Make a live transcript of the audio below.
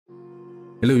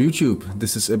Hello YouTube,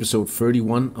 this is episode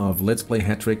 31 of Let's Play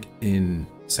Hattrick in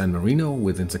San Marino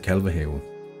with Intercalvaheo.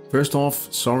 First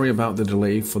off, sorry about the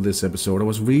delay for this episode. I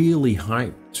was really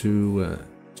hyped to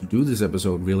do this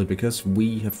episode, really, because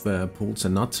we have pulled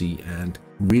Zanotti, and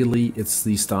really it's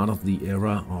the start of the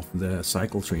era of the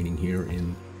cycle training here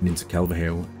in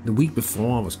Intercalvaheo. The week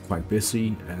before I was quite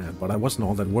busy, but I wasn't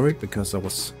all that worried because I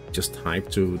was just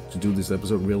hyped to do this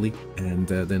episode, really. And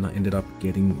then I ended up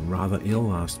getting rather ill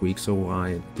last week, so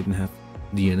I didn't have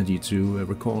the energy to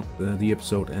record the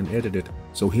episode and edit it.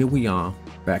 So here we are,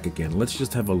 back again. Let's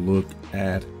just have a look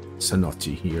at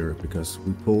Zanotti here, because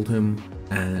we pulled him,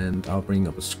 and I'll bring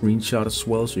up a screenshot as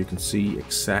well so you can see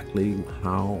exactly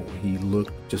how he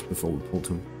looked just before we pulled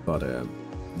him. But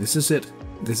this is it.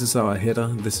 This is our header.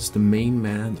 This is the main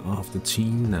man of the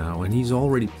team now, and he's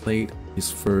already played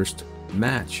his first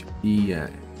match. He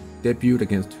debuted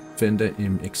against Fender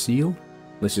in Exil.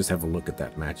 Let's just have a look at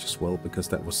that match as well, because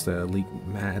that was the league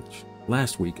match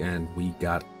last week and we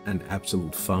got an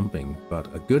absolute thumping,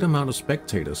 but a good amount of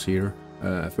spectators here.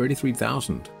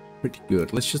 33,000, pretty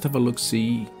good. Let's just have a look,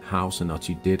 see how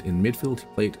Zanotti did in midfield. He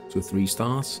played to 3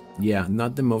 stars. Yeah,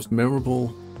 not the most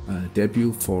memorable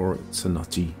debut for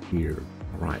Zanotti here.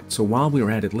 Alright, so while we're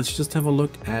at it, let's just have a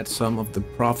look at some of the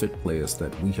profit players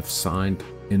that we have signed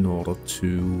in order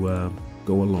to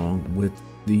go along with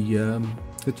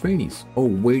the trainees. Oh,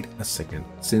 wait a second.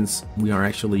 Since we are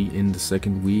actually in the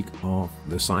second week of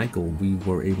the cycle, we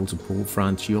were able to pull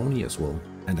Francione as well.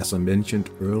 And as I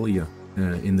mentioned earlier,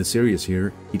 in the series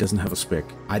here, he doesn't have a spec.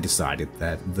 I decided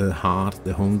that the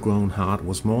homegrown heart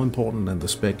was more important than the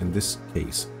spec in this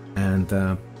case.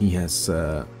 And he has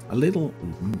a little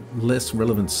less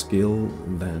relevant skill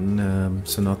than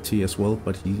Zanotti as well,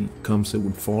 but he comes in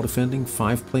with 4 defending,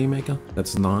 5 playmaker,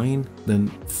 that's 9, then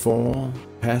 4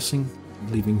 passing,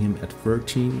 leaving him at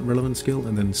 13 relevant skill,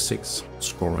 and then 6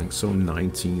 scoring, so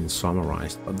 19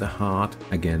 summarized. But the heart,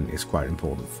 again, is quite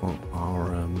important for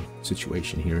our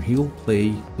situation here. He'll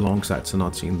play alongside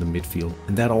Zanotti in the midfield,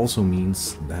 and that also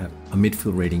means that a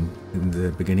midfield rating in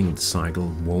the beginning of the cycle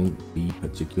won't be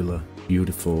particularly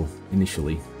beautiful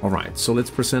initially. Alright, so let's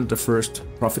present the first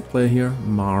profit player here,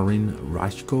 Marin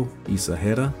Rajko. He's a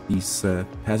header, he's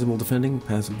passable defending,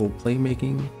 passable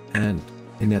playmaking, and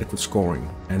inadequate scoring.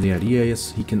 And the idea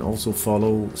is he can also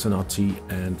follow Zanotti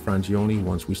and Francione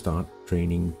once we start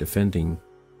training defending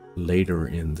later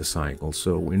in the cycle.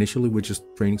 So initially we're just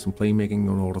training some playmaking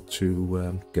in order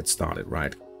to get started,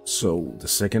 right? So the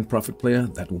second profit player,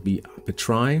 that will be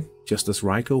Hattrick. Just as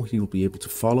Raiko, he'll be able to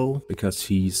follow because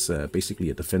he's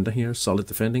basically a defender here, solid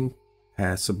defending,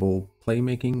 passable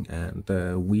playmaking,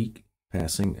 and weak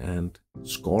passing and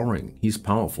scoring. He's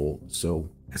powerful, so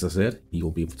as I said, he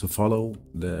will be able to follow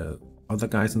the other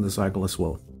guys in the cycle as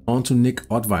well. On to Nick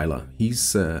Ottweiler.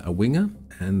 He's a winger,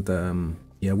 and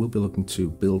yeah, we'll be looking to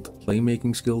build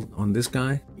playmaking skill on this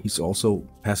guy. He's also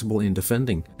passable in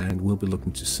defending, and we'll be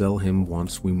looking to sell him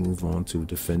once we move on to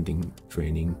defending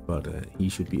training, but he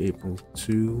should be able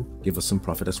to give us some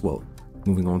profit as well.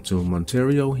 Moving on to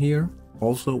Monterio here.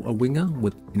 Also a winger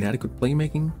with inadequate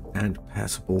playmaking and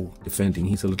passable defending.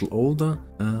 He's a little older,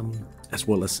 as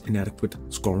well as inadequate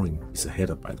scoring. He's a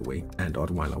header, by the way, and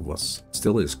Ottweiler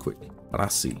still is quick. But I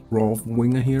see raw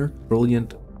winger here,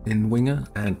 brilliant in winger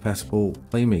and passable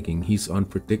playmaking. He's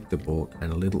unpredictable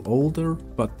and a little older,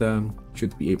 but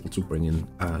should be able to bring in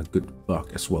a good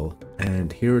buck as well.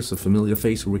 And here's a familiar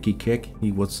face, Ricky Keck.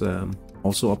 He was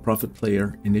also a profit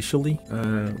player initially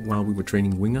while we were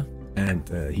training winger.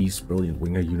 And he's brilliant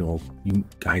winger. You know, you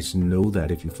guys know that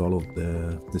if you follow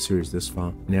the series this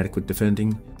far. Inadequate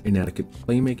defending, inadequate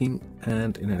playmaking,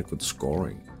 and inadequate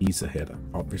scoring. He's a header,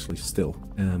 obviously, still.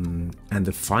 And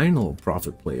the final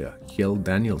profit player, Kjell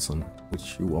Danielson,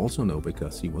 which you also know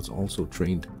because he was also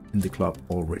trained in the club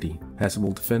already.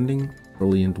 Passable defending,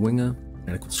 brilliant winger,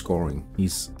 adequate scoring.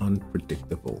 He's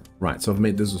unpredictable. Right, so I've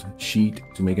made this sheet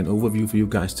to make an overview for you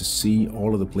guys to see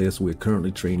all of the players we're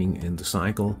currently training in the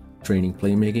cycle, training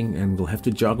playmaking, and we'll have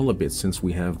to juggle a bit since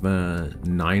we have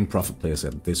 9 profit players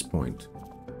at this point.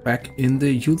 Back in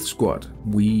the youth squad,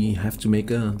 we have to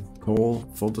make a call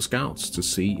for the scouts to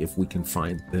see if we can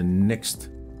find the next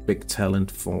big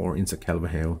talent for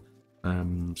Intercalvaheo.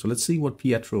 So let's see what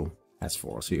Pietro has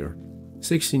for us here.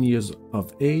 16 years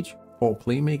of age, poor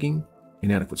playmaking,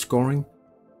 inadequate scoring,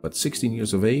 but 16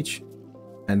 years of age.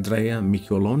 Andrea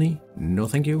Micheloni, no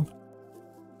thank you.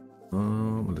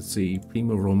 Let's see,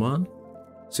 Primo Roman,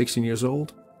 16 years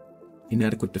old,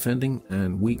 inadequate defending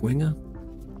and weak winger.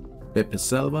 Pepe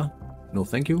Selva, no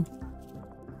thank you.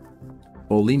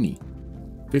 Bolini,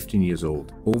 15 years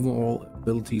old, overall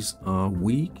abilities are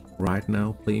weak, right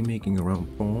now playmaking around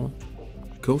 4,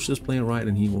 Coach this player right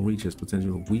and he will reach his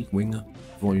potential. Weak winger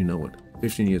before you know it.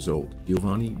 15 years old,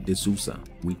 Giovanni De Souza.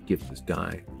 We give this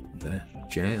guy the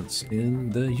chance in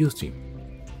the youth team.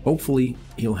 Hopefully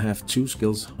he'll have 2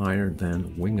 skills higher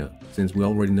than winger. Since we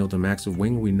already know the max of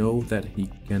winger, we know that he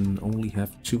can only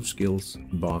have 2 skills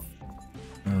above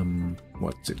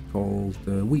what's it called,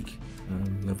 weak,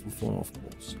 level 4 of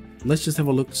course. Let's just have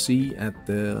a look see at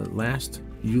the last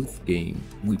youth game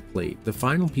we played. The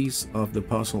final piece of the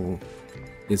puzzle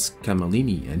is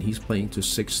Camalini, and he's playing to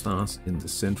 6 stars in the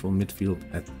central midfield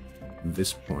at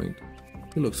this point.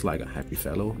 He looks like a happy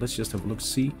fellow. Let's just have a look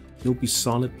see. He'll be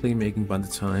solid playmaking by the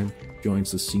time he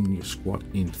joins the senior squad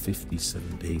in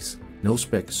 57 days. No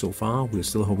spec so far. We're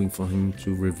still hoping for him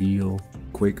to reveal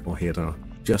quick or header,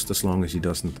 just as long as he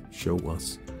doesn't show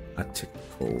us a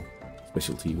technical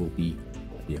specialty. Will be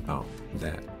about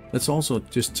that. Let's also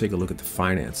just take a look at the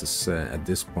finances at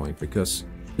this point, because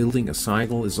building a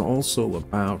cycle is also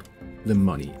about the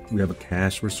money. We have a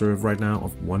cash reserve right now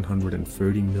of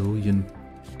 130 million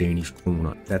Danish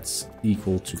kroner. That's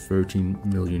equal to 13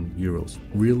 million euros.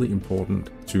 Really important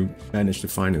to manage the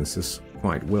finances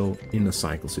quite well in a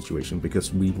cycle situation,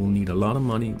 because we will need a lot of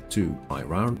money to buy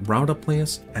roundup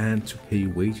players and to pay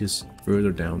wages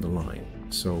further down the line.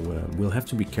 So we'll have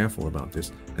to be careful about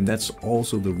this, and that's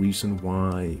also the reason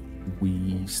why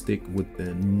we stick with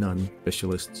the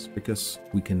non-specialists, because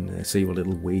we can save a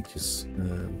little wages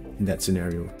in that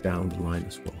scenario down the line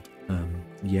as well.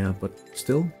 Yeah, but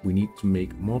still we need to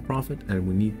make more profit, and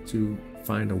we need to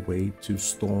find a way to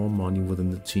store money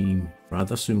within the team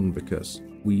rather soon, because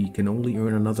we can only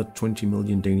earn another 20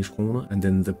 million Danish kroner, and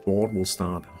then the board will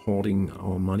start hoarding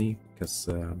our money, because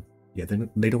yeah,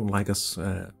 they don't like us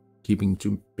keeping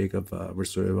too big of a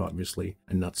reserve, obviously,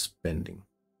 and not spending.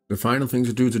 The final thing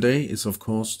to do today is, of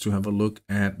course, to have a look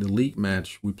at the league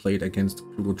match we played against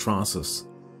Pluto.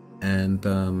 And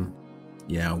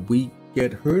yeah, we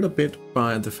get hurt a bit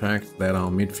by the fact that our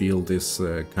midfield is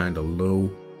kind of low.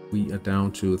 We are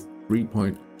down to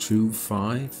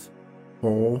 3.25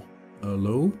 for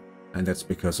low, and that's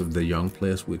because of the young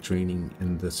players we're training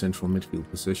in the central midfield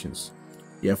positions.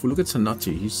 Yeah, if we look at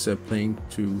Sanati, he's playing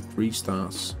to 3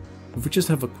 stars. If we just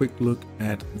have a quick look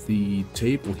at the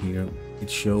table here, it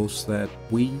shows that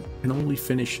we can only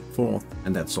finish 4th,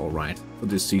 and that's all right for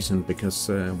this season, because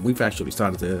we've actually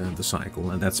started the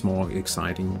cycle, and that's more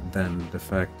exciting than the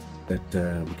fact that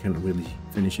we can't really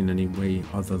finish in any way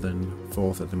other than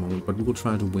 4th at the moment. But we will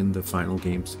try to win the final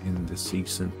games in this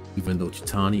season, even though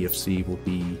Titani FC will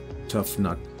be tough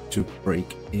not to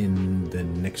break in the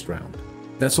next round.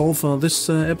 That's all for this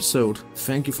episode.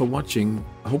 Thank you for watching.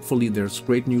 Hopefully there's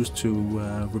great news to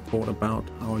report about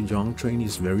our young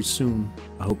trainees very soon.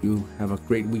 I hope you have a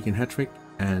great week in Hattrick,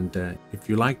 and if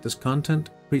you like this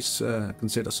content, please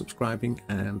consider subscribing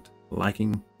and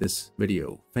liking this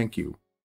video. Thank you.